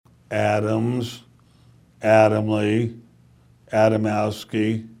Adams, Adamley,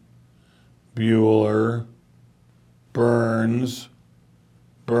 Adamowski, Bueller, Burns,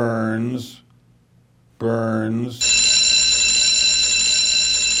 Burns, Burns.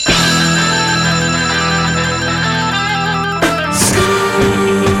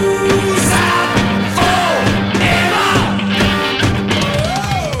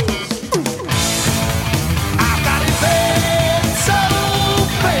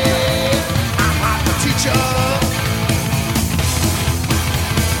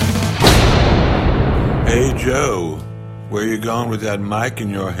 Hey, Joe, where you going with that mic in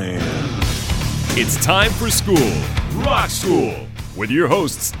your hand? It's time for school, Rock School, with your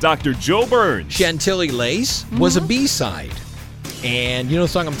hosts, Dr. Joe Burns. Chantilly Lace was a B-side. And you know the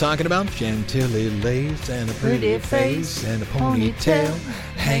song I'm talking about? Chantilly Lace and a pretty face and a ponytail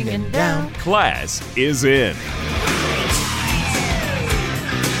hanging down. Class is in.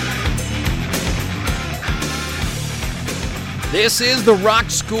 This is the Rock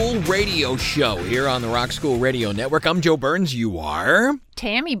School Radio Show here on the Rock School Radio Network. I'm Joe Burns. You are?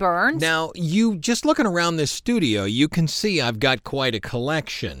 Tammy Burns. Now, you just looking around this studio, you can see I've got quite a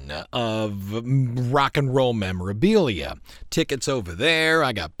collection of rock and roll memorabilia. Tickets over there.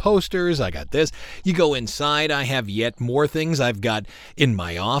 I got posters. I got this. You go inside. I have yet more things I've got in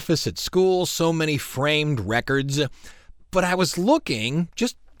my office at school. So many framed records. But I was looking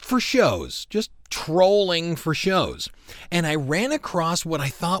just for shows, just trolling for shows. And I ran across what I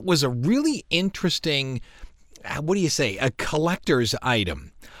thought was a really interesting, a collector's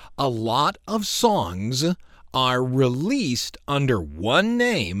item. A lot of songs are released under one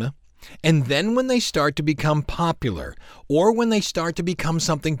name, and then when they start to become popular, or when they start to become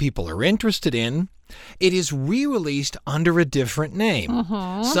something people are interested in, it is re-released under a different name.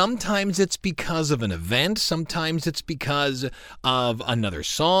 Sometimes it's because of an event. Sometimes it's because of another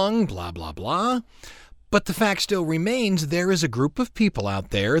song, blah, blah, blah. But the fact still remains, there is a group of people out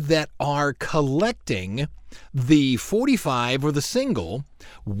there that are collecting the 45 or the single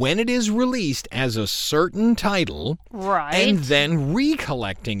when it is released as a certain title, Right. and then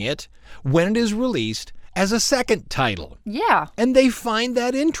recollecting it when it is released as a second title. Yeah. And they find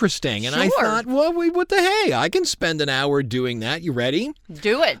that interesting. And I Sure. thought, well, what the hey? I can spend an hour doing that. You ready?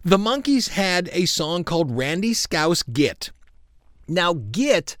 Do it. The Monkees had a song called Randy Scouse Git. Now,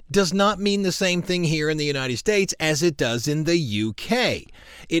 Git does not mean the same thing here in the United States as it does in the UK.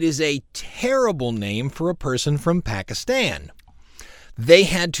 It is a terrible name for a person from Pakistan. They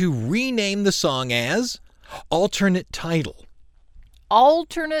had to rename the song as Alternate Title.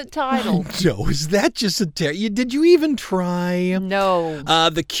 Alternate title. No, is that just a did you even try? No.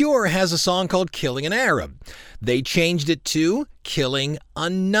 The Cure has a song called Killing an Arab. They changed it to Killing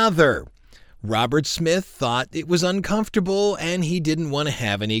Another. Robert Smith thought it was uncomfortable and he didn't want to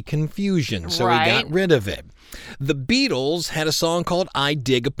have any confusion, so he got rid of it. The Beatles had a song called I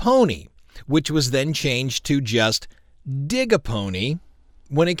Dig a Pony, which was then changed to just Dig a Pony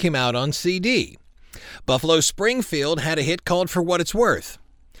when it came out on CD. Buffalo Springfield had a hit called For What It's Worth.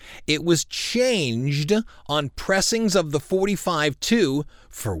 It was changed on pressings of the 45 to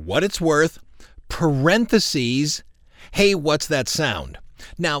For What It's Worth, parentheses, Hey, What's That Sound?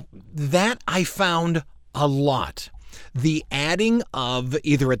 Now, that I found a lot. The adding of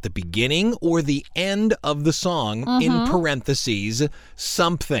either at the beginning or the end of the song in parentheses,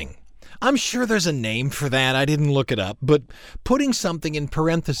 something. I'm sure there's a name for that. I didn't look it up, but putting something in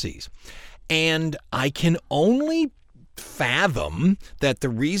parentheses. And I can only fathom that the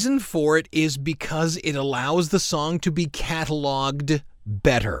reason for it is because it allows the song to be cataloged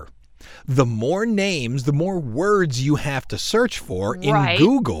better. The more names, the more words you have to search for in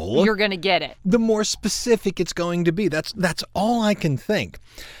Google, You're going to get it. the more specific it's going to be. That's all I can think.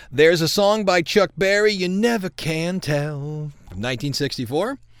 There's a song by Chuck Berry, You Never Can Tell, from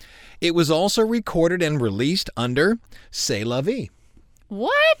 1964. It was also recorded and released under C'est La Vie.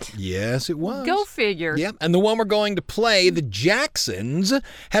 What? Yes, it was. Go figure. Yep, and the one we're going to play, the Jacksons,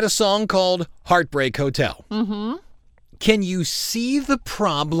 had a song called Heartbreak Hotel. Mm-hmm. Can you see the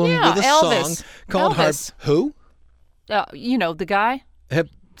problem Yeah, with a Elvis. song called Elvis. Who? You know, the guy?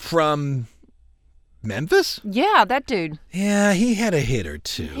 From Memphis? Yeah, that dude. Yeah, he had a hit or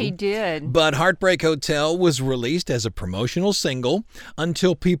two. He did. But Heartbreak Hotel was released as a promotional single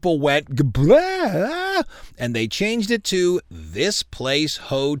until people went blah, and they changed it to This Place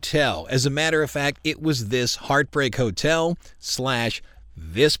Hotel. As a matter of fact, it was This Heartbreak Hotel /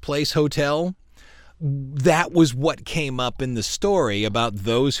 This Place Hotel. That was what came up in the story about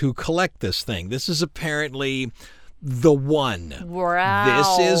those who collect this thing. This is apparently the one.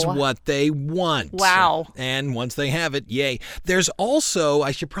 Wow. This is what they want. Wow. And once they have it, yay. There's also,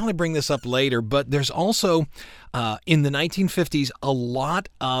 I should probably bring this up later, but there's also in the 1950s a lot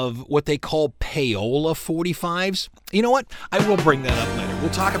of what they call payola 45s. You know what? I will bring that up later. We'll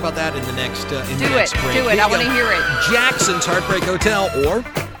talk about that in the next break. Do it. Here I you want to go. hear it. Jackson's Heartbreak Hotel or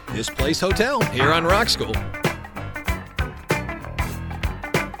This Place Hotel here on Rock School.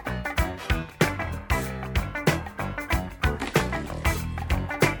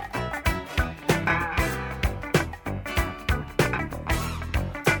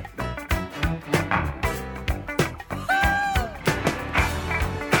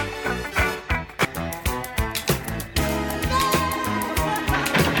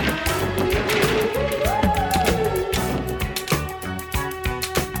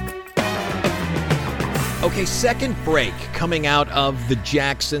 Okay, second break coming out of the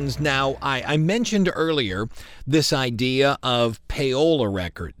Jacksons. Now, I mentioned earlier this idea of payola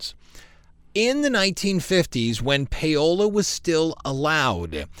records. In the 1950s, when payola was still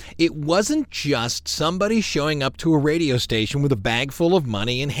allowed, it wasn't just somebody showing up to a radio station with a bag full of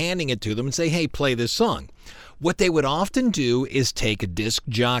money and handing it to them and say, hey, play this song. What they would often do is take a disc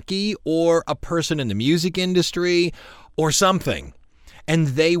jockey or a person in the music industry or something, and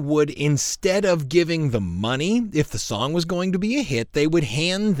they would, instead of giving them money, if the song was going to be a hit, they would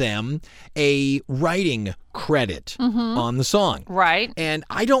hand them a writing credit on the song. Right. And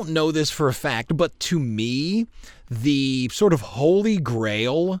I don't know this for a fact, but to me, the sort of holy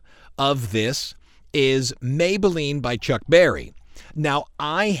grail of this is Maybelline by Chuck Berry. Now,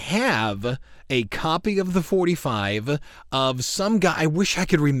 I have a copy of the 45 of some guy, I wish I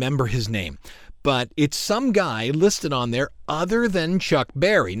could remember his name, but it's some guy listed on there other than Chuck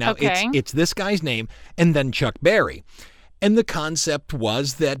Berry. Now, Okay. it's this guy's name and then Chuck Berry. And the concept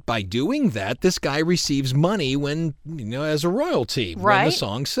was that by doing that, this guy receives money when, as a royalty when the Right.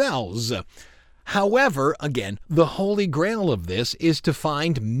 song sells. However, again, the holy grail of this is to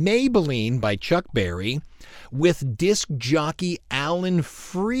find Maybelline by Chuck Berry with disc jockey Alan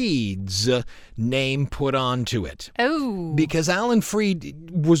Freed's name put onto it. Oh. Because Alan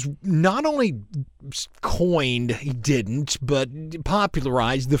Freed was not only coined, he didn't, but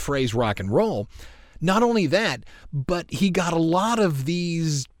popularized the phrase rock and roll. Not only that, but he got a lot of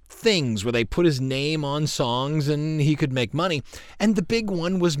these things where they put his name on songs and he could make money. And the big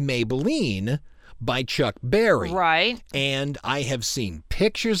one was Maybelline by Chuck Berry. Right. And I have seen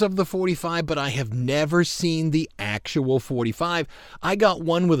pictures of the 45, but I have never seen the actual 45. I got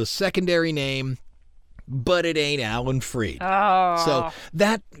one with a secondary name, but it ain't Alan Freed. Oh. So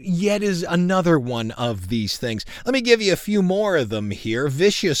that yet is another one of these things. Let me give you a few more of them here.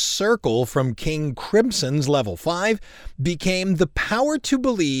 Vicious Circle from King Crimson's Level 5 became the Power to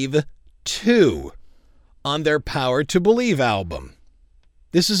Believe 2 on their Power to Believe album.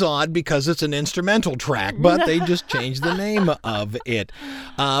 This is odd because it's an instrumental track, but they just changed the name of it.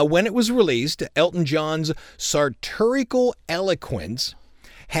 When it was released, Elton John's Satirical Eloquence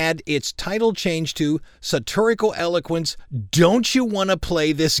had its title changed to Satirical Eloquence, Don't You Want to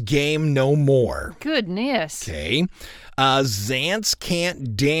Play This Game No More? Goodness. Okay. Zance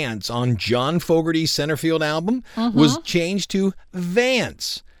Can't Dance on John Fogerty's Centerfield album was changed to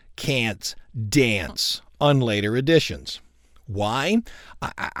Vance Can't Dance on later editions. Why?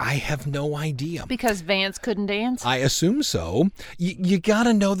 I have no idea. Because Vance couldn't dance? I assume so. You got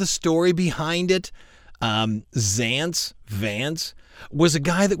to know the story behind it. Vance, was a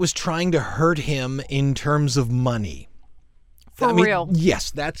guy that was trying to hurt him in terms of money. For real?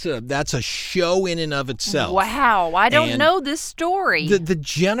 Yes, that's a show in and of itself. Wow, I don't And know this story. The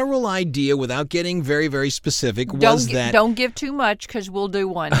general idea, without getting very, very specific, was that Don't give too much because we'll do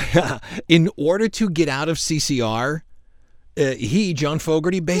one. in order to get out of CCR, John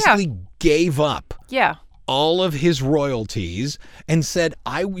Fogerty, basically gave up Yeah. all of his royalties and said,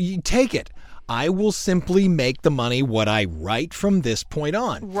 you take it. I will simply make the money what I write from this point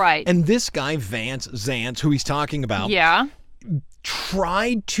on. Right. And this guy, Zance, who he's talking about, Yeah.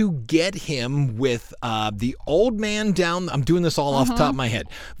 tried to get him with the Old Man Down... I'm doing this all off the top of my head.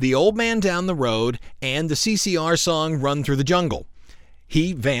 The Old Man Down the Road and the CCR song Run Through the Jungle.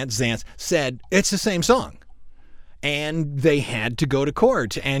 Zance, said, it's the same song. And they had to go to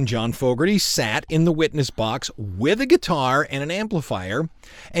court. And John Fogerty sat in the witness box with a guitar and an amplifier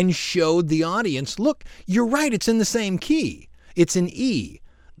and showed the audience, look, you're right, it's in the same key. It's in E.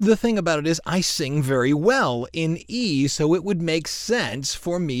 The thing about it is I sing very well in E, so it would make sense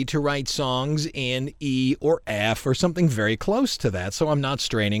for me to write songs in E or F or something very close to that, so I'm not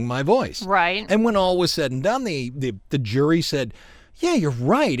straining my voice. Right. And when all was said and done, the jury said, yeah, you're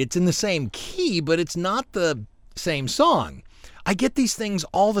right, it's in the same key, but it's not the same song. I get these things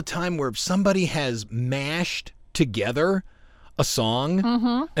all the time where somebody has mashed together a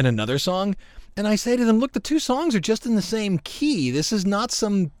song and another song, and I say to them, look, the two songs are just in the same key. This is not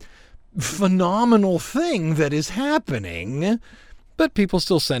some phenomenal thing that is happening. But people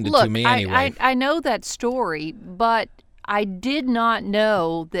still send it to me anyway. I know that story, but I did not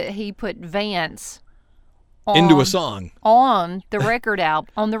know that he put Vance into a song on the record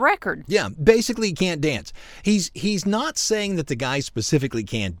on the record. Yeah, basically he can't dance. He's not saying that the guy specifically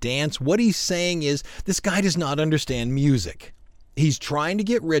can't dance. What he's saying is this guy does not understand music. He's trying to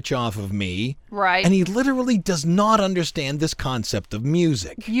get rich off of me. Right. And he literally does not understand this concept of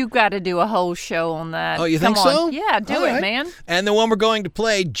music. You've got to do a whole show on that. Oh, you Come think on. so? Yeah, do All it, right. man. And the one we're going to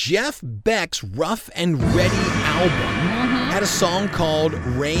play, Jeff Beck's Rough and Ready album, had a song called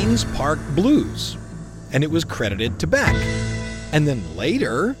Rains Park Blues, and it was credited to Beck. And then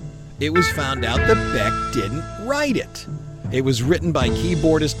later, it was found out that Beck didn't write it. It was written by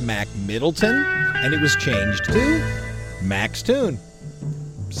keyboardist Mac Middleton, and it was changed to Mac's Tune.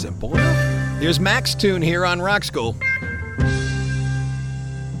 Simple enough. Here's Mac's Tune here on Rock School.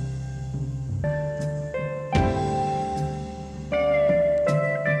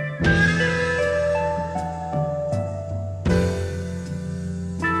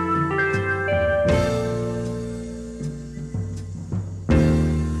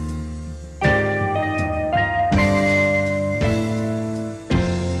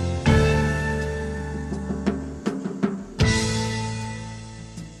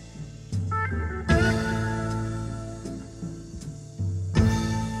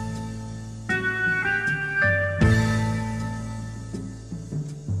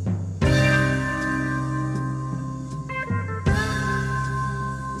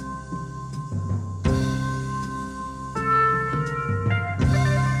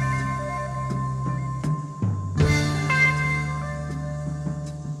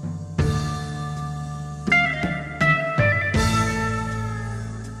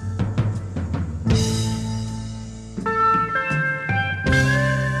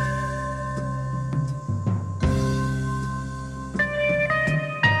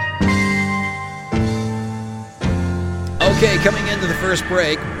 Okay, coming into the first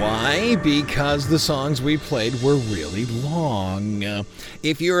break. Why? Because the songs we played were really long.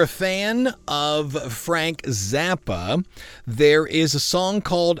 If you're a fan of Frank Zappa, there is a song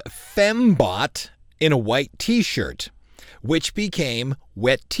called Fembot in a White T-Shirt, which became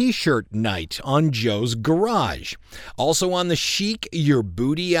Wet T-Shirt Night on Joe's Garage. Also on the Chic Your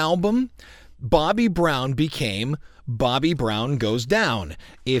Booty album, Bobby Brown became Bobby Brown Goes Down.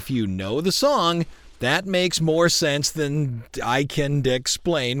 If you know the song, that makes more sense than I can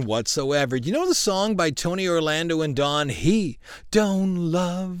explain whatsoever. You know the song by Tony Orlando and Dawn, He Don't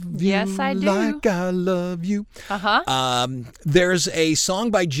Love You Yes, I do. Like I Love You? There's a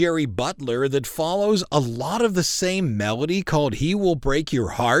song by Jerry Butler that follows a lot of the same melody called He Will Break Your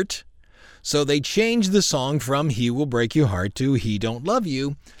Heart. So they changed the song from He Will Break Your Heart to He Don't Love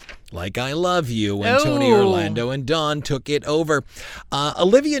You Like I Love You, and Tony Orlando and Dawn took it over.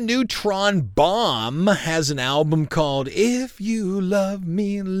 Olivia Newton-Bomb has an album called If You Love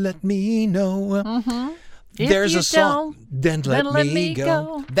Me, Let Me Know. There's a song, Then Let Me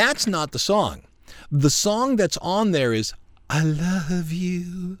Go. That's not the song. The song that's on there is I Love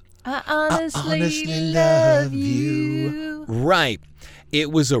You. I honestly love you. Right. It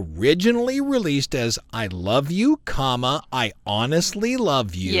was originally released as I Love You, I Honestly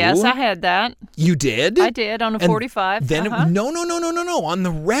Love You. Yes, I had that. You did? I did on a 45. Then no. On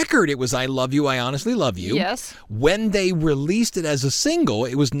the record, it was I Love You, I Honestly Love You. Yes. When they released it as a single,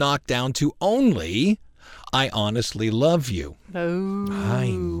 it was knocked down to only I Honestly Love You. Oh. I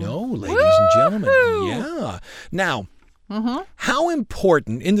know, ladies and gentlemen. Yeah. Now, how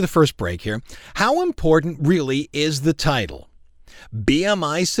important, into the first break here, how important really is the title?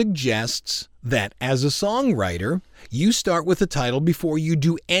 BMI suggests that as a songwriter, you start with the title before you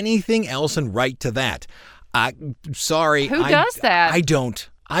do anything else and write to that. Sorry. Who does that? I don't.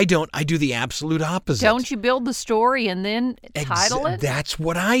 I do the absolute opposite. Don't you build the story and then title it? That's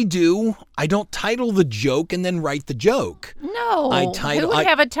what I do. I don't title the joke and then write the joke. No. Who would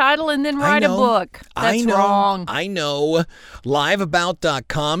have a title and then write a book? That's wrong. I know.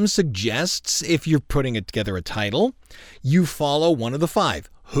 Liveabout.com suggests if you're putting together a title, you follow one of the 5.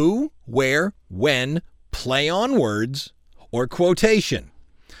 Who, where, when, play on words, or quotation.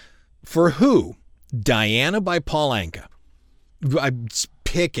 For Who, Diana by Paul Anka.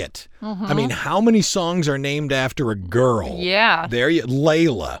 Pick it. I mean, how many songs are named after a girl? Yeah. There you,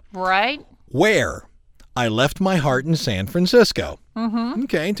 Layla. Right. Where? I Left My Heart in San Francisco.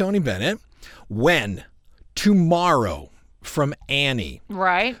 Okay, Tony Bennett. When? Tomorrow from Annie.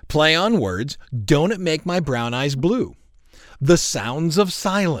 Right. Play on words. Don't it make my brown eyes blue? The Sounds of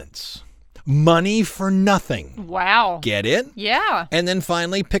Silence. Money for Nothing. Wow. Get it? Yeah. And then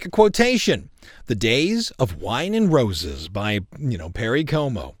finally, pick a quotation. The Days of Wine and Roses by, Perry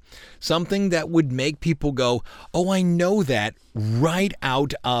Como. Something that would make people go, oh, I know that, right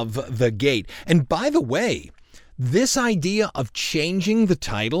out of the gate. And by the way, this idea of changing the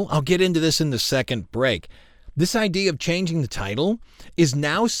title, I'll get into this in the second break. This idea of changing the title is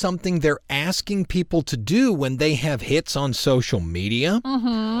now something they're asking people to do when they have hits on social media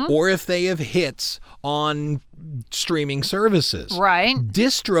or if they have hits on streaming services. Right.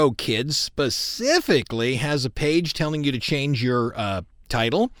 DistroKid specifically has a page telling you to change your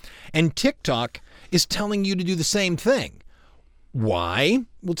title, and TikTok is telling you to do the same thing. Why?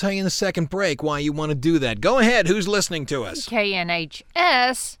 We'll tell you in the second break why you want to do that. Go ahead. Who's listening to us?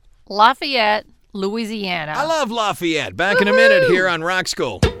 KNHS, Lafayette, Louisiana. I love Lafayette. Back in a minute here on Rock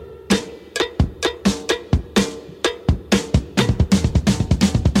School.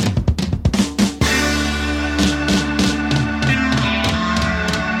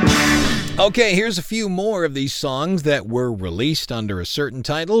 Okay, here's a few more of these songs that were released under a certain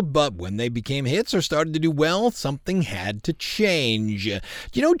title, but when they became hits or started to do well, something had to change. You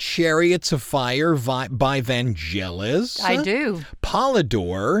know Chariots of Fire by Vangelis? I do.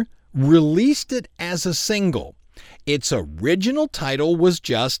 Polydor released it as a single. Its original title was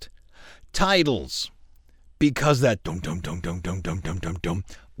just Titles, because that dum-dum-dum-dum-dum-dum-dum-dum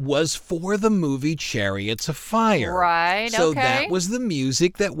was for the movie Chariots of Fire. Right, so okay. that was the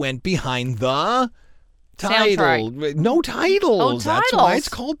music that went behind the title. Soundtrack. No, Titles. Oh, That's why it's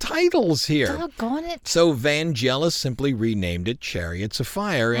called Titles here. Doggone it. So Vangelis simply renamed it Chariots of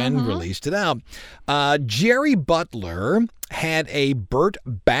Fire and released it out. Jerry Butler had a Burt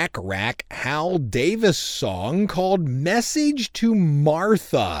Bacharach, Hal Davis song called Message to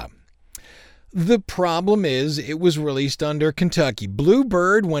Martha. The problem is it was released under Kentucky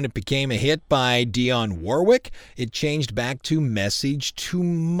Bluebird. When it became a hit by Dionne Warwick, it changed back to Message to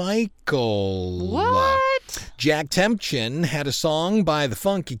Michael. What? Jack Tempchin had a song by the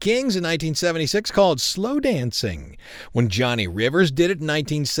Funky Kings in 1976 called Slow Dancing. When Johnny Rivers did it in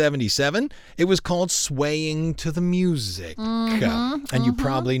 1977, it was called Swaying to the Music. And you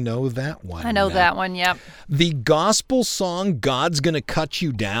probably know that one. I know that one, yep. The gospel song God's Gonna Cut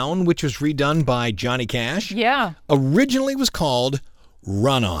You Down, which was redone by Johnny Cash, Yeah. originally was called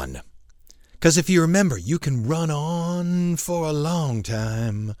Run On. Because if you remember, you can run on for a long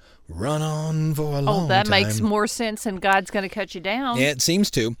time. Run on for a long time. Oh, that makes more sense than God's Gonna Cut You Down. Yeah, it seems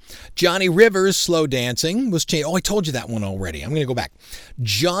to. Johnny Rivers' Slow Dancing was changed. Oh, I told you that one already. I'm going to go back.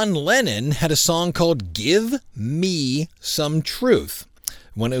 John Lennon had a song called Give Me Some Truth.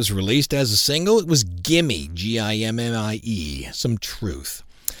 When it was released as a single, it was Gimme, Gimmie, Some Truth.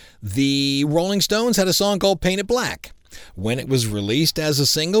 The Rolling Stones had a song called Paint It Black. When it was released as a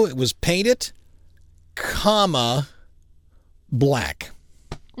single, it was Paint It, Black.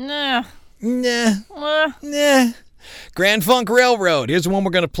 Nah. Nah. Grand Funk Railroad, here's the one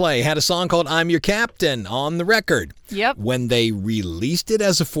we're going to play, had a song called I'm Your Captain on the record. Yep. When they released it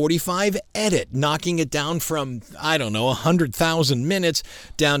as a 45 edit, knocking it down from, 100,000 minutes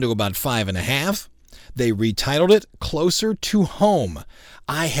down to about 5.5, they retitled it Closer to Home.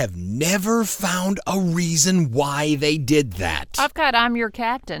 I have never found a reason why they did that. I've got I'm Your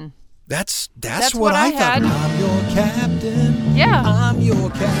Captain. That's That's what I thought. had. I'm your captain. Yeah. I'm your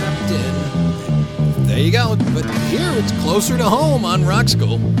captain. There you go. But here it's Closer to Home on Rock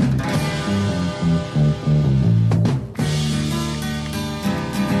School.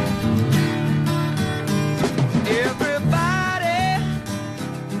 Everybody,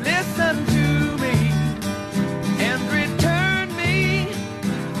 listen to me and return me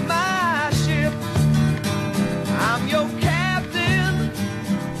my ship. I'm your captain.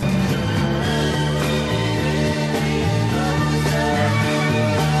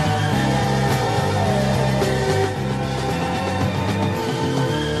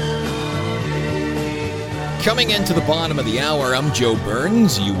 Coming into the bottom of the hour, I'm Joe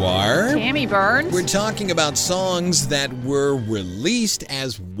Burns. You are? Tammy Burns. We're talking about songs that were released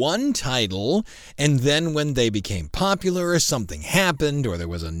as one title, and then when they became popular or something happened or there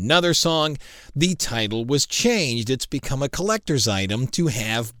was another song, the title was changed. It's become a collector's item to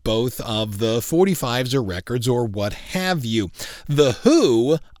have both of the 45s or records or what have you. The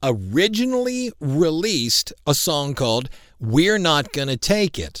Who originally released a song called We're Not Gonna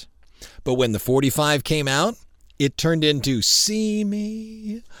Take It. But when the 45 came out, it turned into See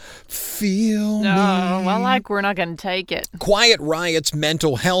Me, Feel Me. No, I like We're Not Gonna Take It. Quiet Riot's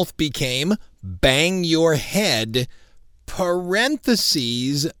Mental Health became Bang Your Head,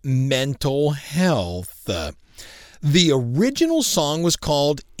 parentheses, mental health. The original song was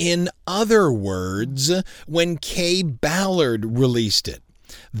called In Other Words when Kay Ballard released it.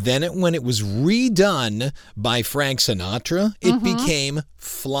 Then when it was redone by Frank Sinatra, it became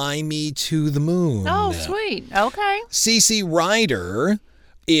Fly Me to the Moon. Oh, sweet. Okay. CeCe Rider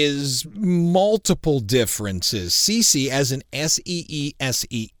is multiple differences. CeCe as in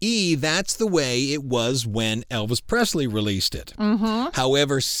S-E-E-S-E-E, that's the way it was when Elvis Presley released it.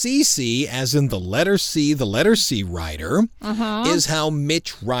 However, CeCe as in the letter C Rider, is how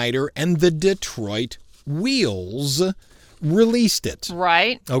Mitch Ryder and the Detroit Wheels released it.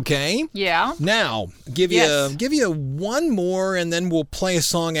 Right. Okay? Yeah. Now, give you one more, and then we'll play a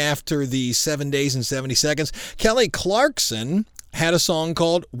song after the 7 days and 70 seconds. Kelly Clarkson had a song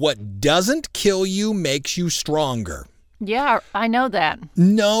called What Doesn't Kill You Makes You Stronger. Yeah, I know that.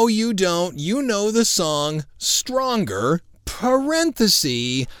 No, you don't. You know the song Stronger,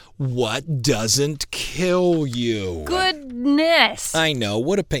 parenthesis, What Doesn't Kill You. Goodness. I know,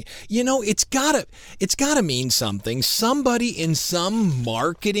 what a pain. You know, it's gotta mean something. Somebody in some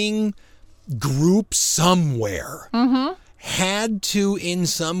marketing group somewhere had to in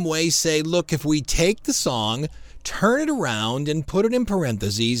some way say, look, if we take the song, turn it around and put it in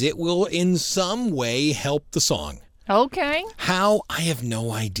parentheses, it will in some way help the song. Okay. How? I have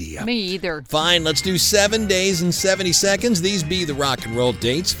no idea. Me either. Fine, let's do 7 days and 70 seconds. These be the rock and roll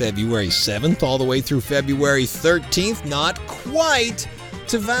dates, February 7th all the way through February 13th. Not quite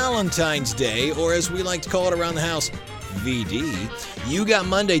to Valentine's Day, or as we like to call it around the house, VD. You got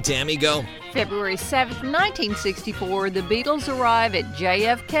Monday, Tammy. Go. February 7th, 1964, the Beatles arrive at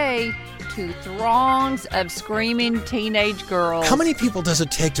JFK to throngs of screaming teenage girls. How many people does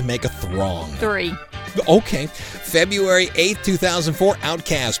it take to make a throng? 3. Okay. February 8th, 2004,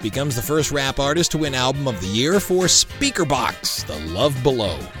 Outkast becomes the first rap artist to win Album of the Year for Speakerboxxx, The Love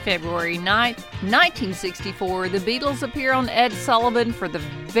Below. February 9th, 1964, the Beatles appear on Ed Sullivan for the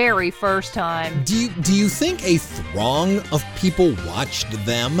very first time. Do you think a throng of people watched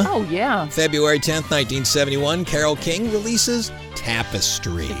them? Oh, yeah. February 10th, 1971, Carole King releases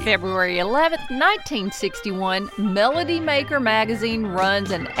Tapestry. February 11th, 1961, Melody Maker magazine runs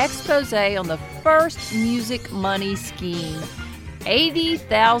an expose on the first music money scheme.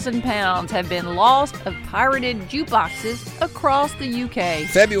 80,000 pounds have been lost of pirated jukeboxes across the UK.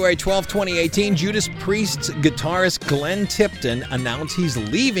 February 12, 2018, Judas Priest's guitarist Glenn Tipton announced he's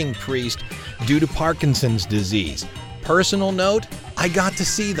leaving Priest due to Parkinson's disease. Personal note, I got to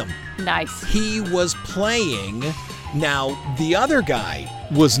see them. Nice. He was playing. Now, the other guy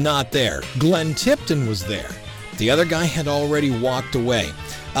was not there. Glenn Tipton was there. The other guy had already walked away.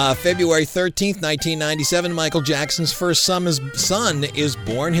 February 13th, 1997, Michael Jackson's first son is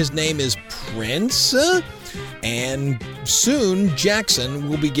born. His name is Prince. And soon, Jackson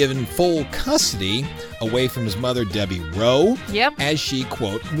will be given full custody away from his mother, Debbie Rowe. Yep. As she,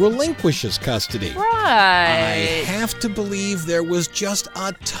 quote, relinquishes custody. Right. I have to believe there was just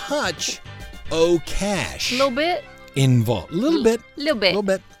a touch cash A little bit? involved. Little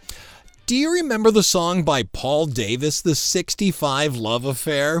bit. Do you remember the song by Paul Davis, The 65 Love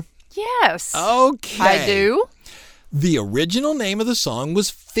Affair? Yes. Okay. I do. The original name of the song was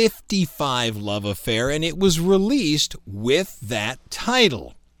 55 Love Affair, and it was released with that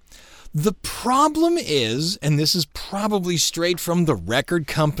title. The problem is, and this is probably straight from the record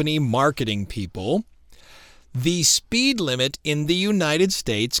company marketing people, the speed limit in the United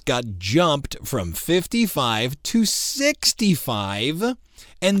States got jumped from 55 to 65,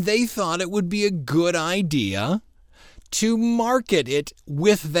 and they thought it would be a good idea to market it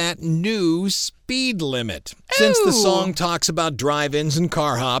with that new speed limit. Since the song talks about drive-ins and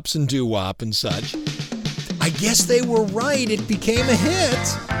car hops and doo-wop and such, I guess they were right. It became a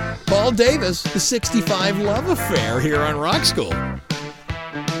hit. Paul Davis, The 65 Love Affair, here on Rock School.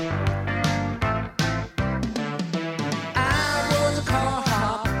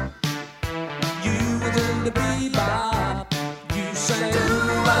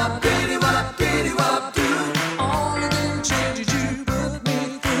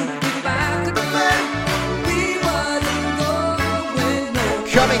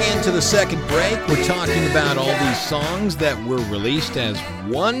 Coming into the second break, we're talking about all these songs that were released as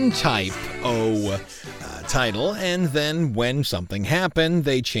one type title, and then when something happened,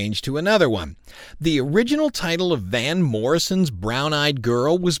 they changed to another one. The original title of Van Morrison's Brown-Eyed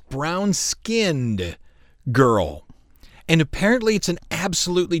Girl was Brown-Skinned Girl. And apparently it's an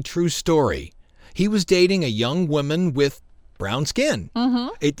absolutely true story. He was dating a young woman with brown skin.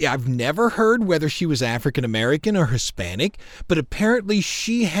 I've never heard whether she was African American or Hispanic, but apparently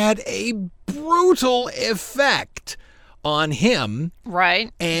she had a brutal effect on him.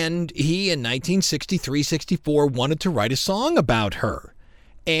 Right. And he, in 1963-64, wanted to write a song about her.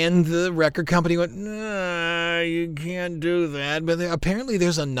 And the record company went, nah, you can't do that. But apparently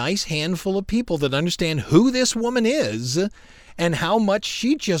there's a nice handful of people that understand who this woman is and how much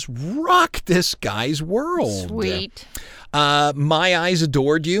she just rocked this guy's world. Sweet. My Eyes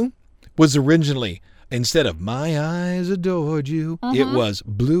Adored You was originally, instead of My Eyes Adored You, it was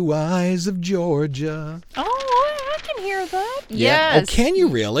Blue Eyes of Georgia. Oh, I can hear that. Yeah. Yes. Oh, can you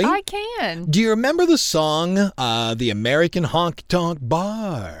really? I can. Do you remember the song, The American Honky Tonk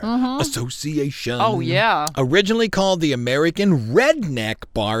Bar Association? Oh, yeah. Originally called the American Redneck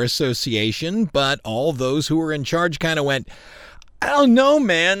Bar Association, but all those who were in charge kind of went, I don't know,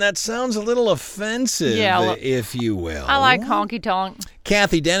 man, that sounds a little offensive, Yeah, if you will. I like honky tonk.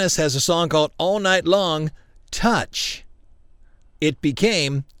 Kathy Dennis has a song called All Night Long, Touch. It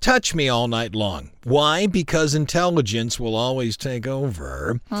became Touch Me All Night Long. Why? Because intelligence will always take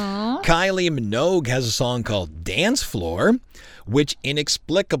over. Kylie Minogue has a song called Dance Floor, which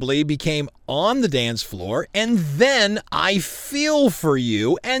inexplicably became On the Dance Floor, and then I Feel For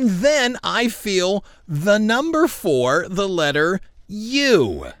You, and then I Feel the number 4, the letter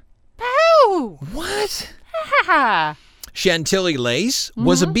U. Oh! What? Ha! Chantilly Lace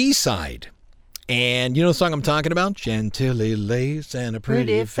was a B-side. And you know the song I'm talking about? Chantilly lace and a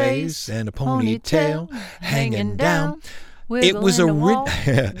pretty face and a ponytail hanging down. It was a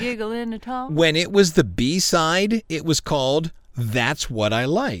a giggle in the talk. When it was the B-side, it was called That's What I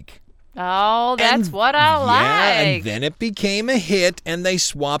Like. Oh, that's what I like. Yeah, and then it became a hit, and they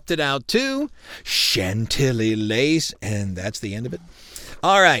swapped it out to Chantilly Lace, and that's the end of it.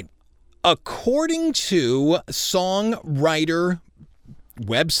 All right. According to songwriter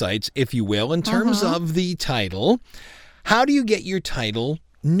websites, if you will, in terms of the title, how do you get your title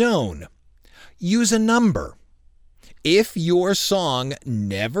known? Use a number. If your song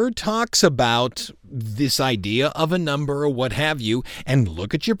never talks about this idea of a number or what have you, and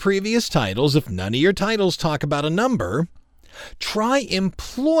look at your previous titles, if none of your titles talk about a number, try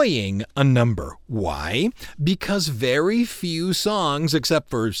employing a number. Why? Because very few songs,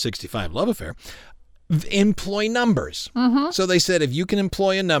 except for 65 Love Affair, employ numbers. So they said if you can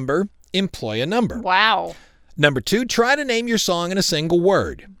employ a number, employ a number. Wow. Number 2, try to name your song in a single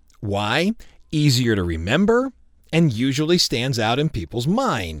word. Why? Easier to remember and usually stands out in people's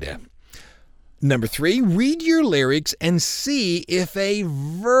mind. Number 3, read your lyrics and see if a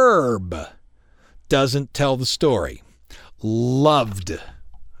verb doesn't tell the story. Loved,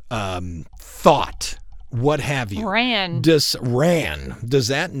 thought, what have you. Ran. Does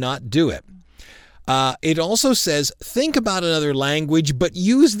that not do it? It also says, think about another language, but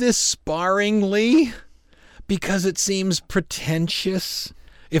use this sparingly because it seems pretentious.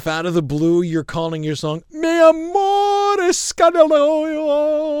 If out of the blue you're calling your song, Mi amore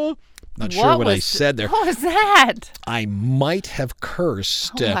scandaloso. Not sure what I said there. What was that? I might have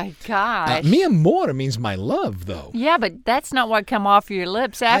cursed. Oh, my gosh. Mi amore means my love, though. Yeah, but that's not what come off your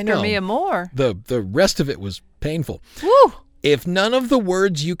lips after know. Mi amore. The rest of it was painful. Woo! If none of the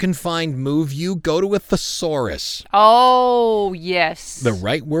words you can find move you, go to a thesaurus. Oh, yes. The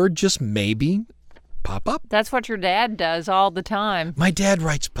right word just maybe pop up. That's what your dad does all the time. My dad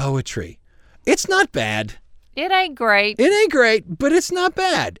writes poetry. It's not bad. It ain't great. It ain't great, but it's not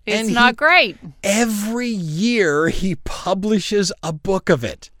bad. It's not great. Every year he publishes a book of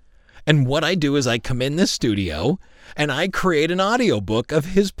it. And what I do is I come in this studio and I create an audiobook of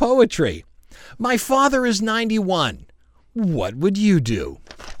his poetry. My father is 91. What would you do?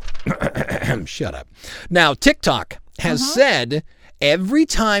 Shut up. Now, TikTok has said every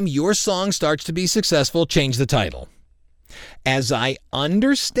time your song starts to be successful, change the title. As I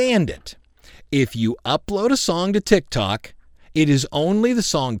understand it, if you upload a song to TikTok, it is only the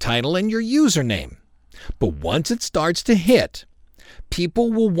song title and your username. But once it starts to hit,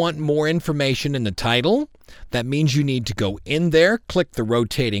 people will want more information in the title. That means you need to go in there, click the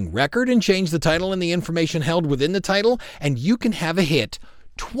rotating record, and change the title and the information held within the title, and you can have a hit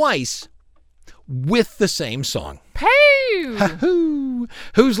twice with the same song. Pooh!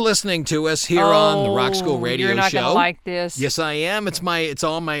 Who's listening to us here on the Rock School Radio You're not Show? gonna like this. Yes, I am. It's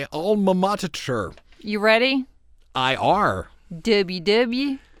all my alma mater. You ready? I are.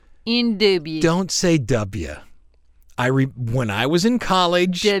 WW in W. Don't say W. When I was in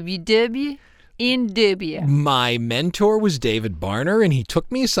college, WW in W. my mentor was David Barner, and he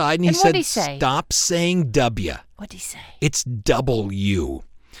took me aside and he what'd said, he say? "Stop saying W. What'd he say? It's W."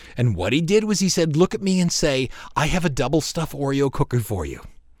 And what he did was he said, "Look at me and say, I have a double stuffed Oreo cookie for you."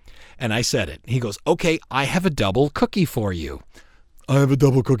 And I said it. He goes, "Okay, I have a double cookie for you." I have a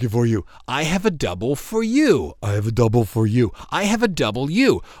double cookie for you. I have a double for you. I have a double for you. I have a double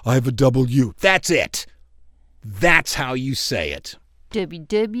you. I have a double you. That's it. That's how you say it.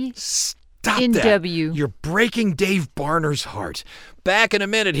 WW. Stop In that. W. You're breaking Dave Barner's heart. Back in a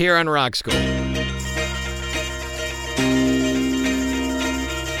minute here on Rock School.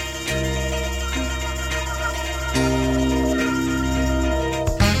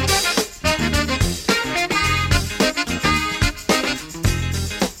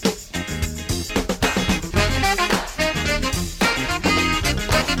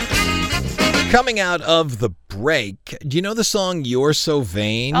 Coming out of the break, do you know the song You're So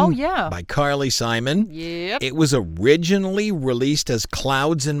Vain? Oh, yeah. By Carly Simon? Yep. It was originally released as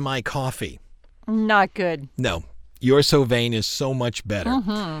Clouds in My Coffee. Not good. No, You're So Vain is so much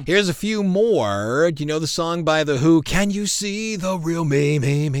better. Here's a few more. Do you know the song by The Who, Can You See the Real Me,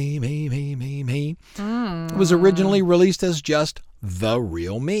 Me, Me, Me, Me, Me, Me? It was originally released as just The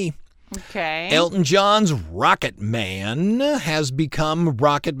Real Me. Okay. Elton John's Rocket Man has become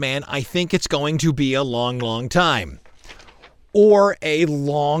Rocket Man. I think it's going to be a long, long time. Or a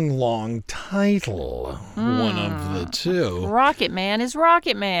long, long title. One of the two. Rocket Man is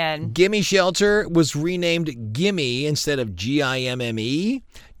Rocket Man. Gimme Shelter was renamed Gimme instead of Gimme,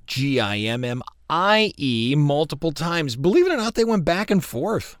 Gimmie multiple times. Believe it or not, they went back and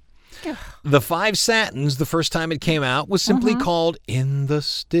forth. The Five Satins, the first time it came out, was simply called In the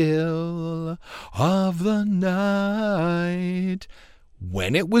Still of the Night.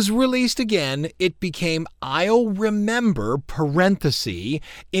 When it was released again, it became I'll Remember, parenthesis,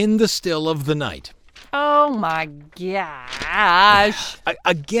 In the Still of the Night. Oh, my gosh.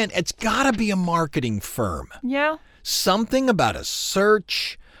 Again, it's got to be a marketing firm. Yeah. Something about a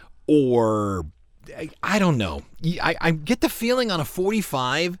search or, I don't know. I get the feeling on a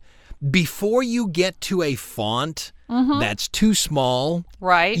 45, before you get to a font that's too small,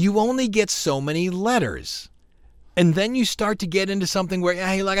 Right. you only get so many letters. And then you start to get into something where,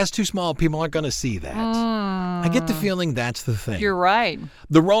 hey, like, that's too small. People aren't going to see that. I get the feeling that's the thing. You're right.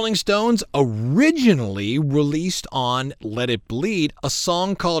 The Rolling Stones originally released on Let It Bleed a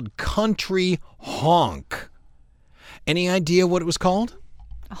song called Country Honk. Any idea what it was called?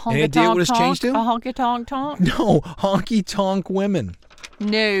 Any idea what it's changed to? A honky tonk tonk? No, Honky Tonk Women.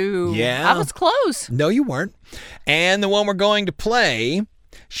 No. Yeah. I was close. No, you weren't. And the one we're going to play,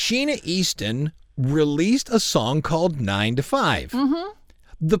 Sheena Easton released a song called 9 to 5.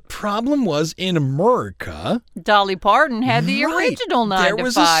 The problem was in America, Dolly Parton had the right, original 9 to 5. there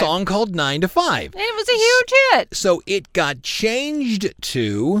was a song called 9 to 5. And it was a huge hit. So it got changed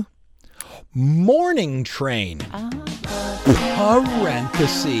to Morning Train.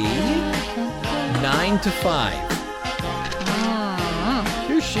 Parenthesis 9 to 5.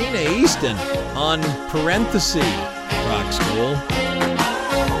 Here's Sheena Easton on parenthesis Rock School.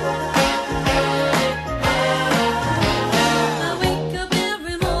 I wake up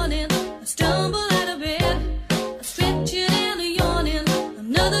every morning, I stumble out of bed, I stretch it and a yawning,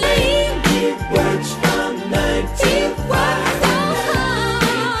 another day. It works from 9 to 5.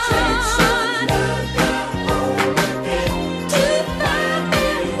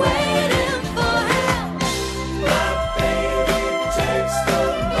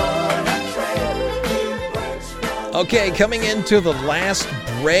 Okay, coming into the last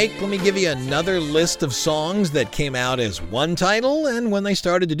break, let me give you another list of songs that came out as one title, and when they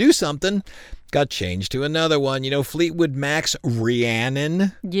started to do something, got changed to another one. You know, Fleetwood Mac's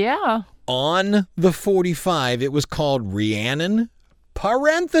Rhiannon. Yeah. On the 45, it was called Rhiannon,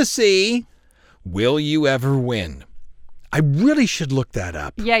 parenthesis, Will You Ever Win? I really should look that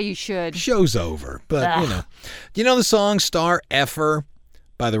up. Yeah, you should. Show's over, but, you know. Do you know the song Star Effer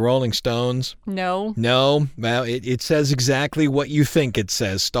by the Rolling Stones? No. No, well, it says exactly what you think it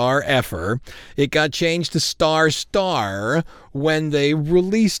says, Star Effer. It got changed to Star when they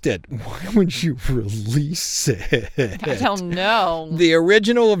released it. Why would you release it? I don't know. The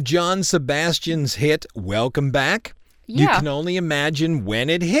original of John Sebastian's hit, Welcome Back. You Yeah. can only imagine when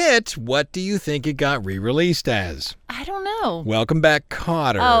it hit. What do you think it got re-released as? I don't know. Welcome Back,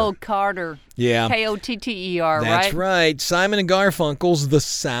 Kotter. Oh, Carter. Yeah. Kotter, right? That's right. Simon and Garfunkel's The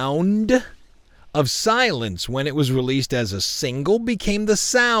Sound of Silence, when it was released as a single, became The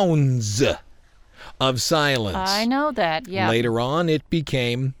Sounds of Silence. I know that, yeah. Later on, it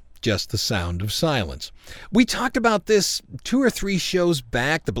became just The Sound of Silence. We talked about this 2 or 3 shows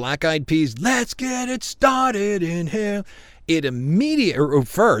back, the Black Eyed Peas, Let's Get It Started in Here. It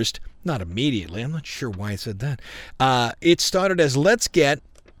first, not immediately, I'm not sure why I said that. It started as Let's Get,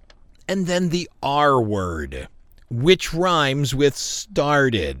 and then the R word, which rhymes with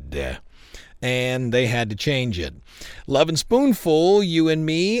started. and they had to change it. Lovin' Spoonful, You and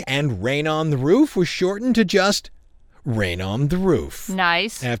Me, and Rain on the Roof was shortened to just Rain on the Roof.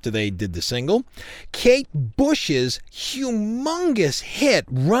 Nice. After they did the single. Kate Bush's humongous hit,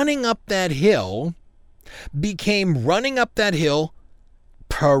 Running Up That Hill, became Running Up That Hill,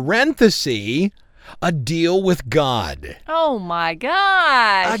 parenthesis, A Deal with God. Oh my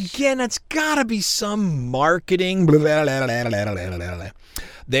gosh. Again, it's got to be some marketing.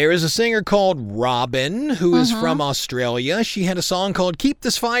 There is a singer called Robin who is from Australia. She had a song called Keep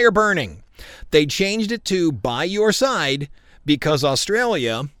This Fire Burning. They changed it to By Your Side because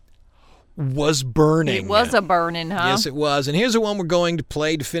Australia was burning. It was a burning, huh? Yes, it was. And here's the one we're going to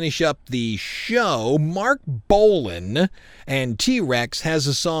play to finish up the show. Mark Bolan and T-Rex has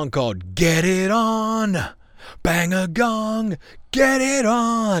a song called Get It On, Bang a Gong, Get It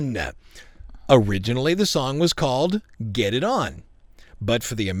On. Originally, the song was called Get It On. But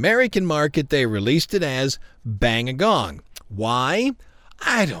for the American market, they released it as Bang a Gong. Why?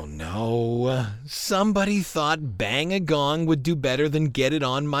 I don't know. Somebody thought Bang a Gong would do better than Get It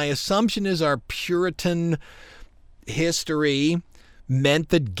On. My assumption is our Puritan history meant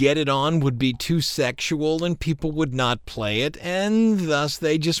that Get It On would be too sexual and people would not play it, and thus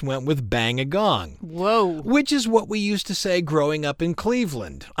they just went with Bang a Gong. Whoa. Which is what we used to say growing up in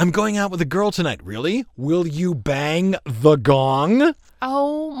Cleveland. I'm going out with a girl tonight. Really? Will you bang the gong?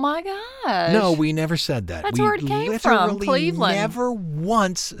 Oh my gosh. No, we never said that. That's we where it came from, literally Cleveland. Never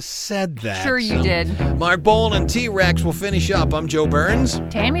once said that. Sure you did. Mark Bolan and T-Rex will finish up. I'm Joe Burns.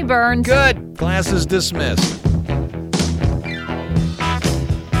 Tammy Burns. Good. Class is dismissed.